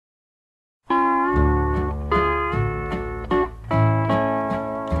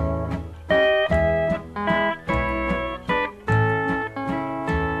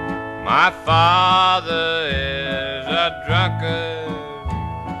My father is a drunkard,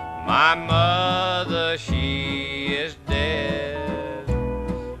 my mother, she is dead,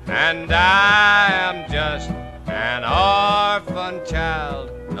 and I am just an orphan child,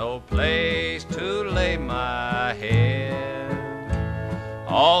 no place to lay my head.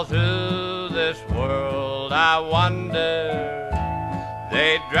 All through this world I wander,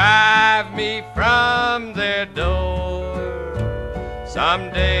 they drive me from their door.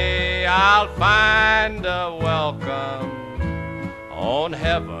 Someday I'll find a welcome on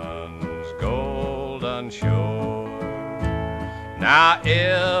heaven's golden shore. Now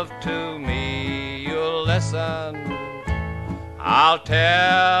if to me you'll listen, I'll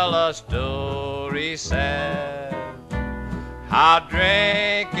tell a story sad, how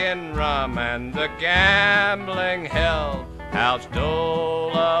drinking rum and the gambling hell have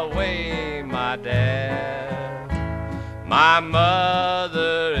stole away my dad. My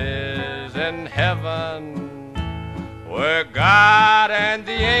mother is in heaven, where God and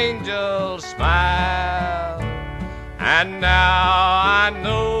the angels smile, and now I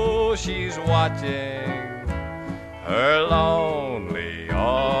know she's watching her lonely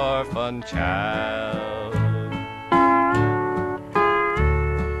orphan child.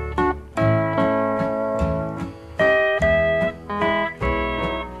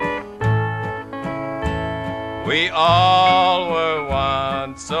 We all were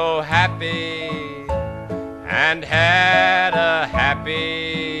once so happy and had a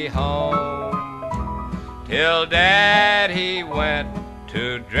happy home, till Dad he went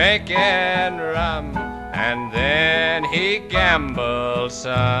to drinking rum, and then he gambled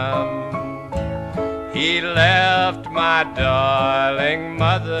some. He left my darling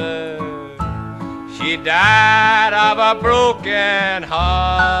mother, she died of a broken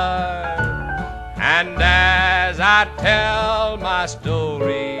heart. And as I tell my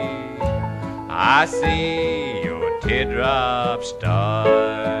story, I see your teardrops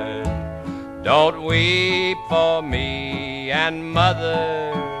start. Don't weep for me and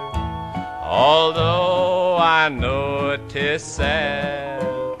mother, although I know 'tis sad,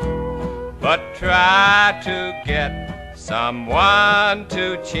 but try to get someone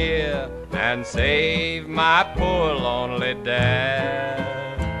to cheer and save my poor lonely dad.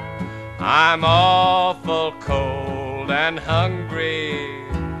 I'm awful cold and hungry.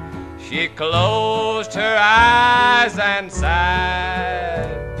 She closed her eyes and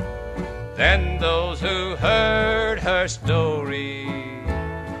sighed. Then those who heard her story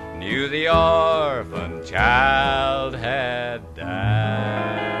knew the orphan child had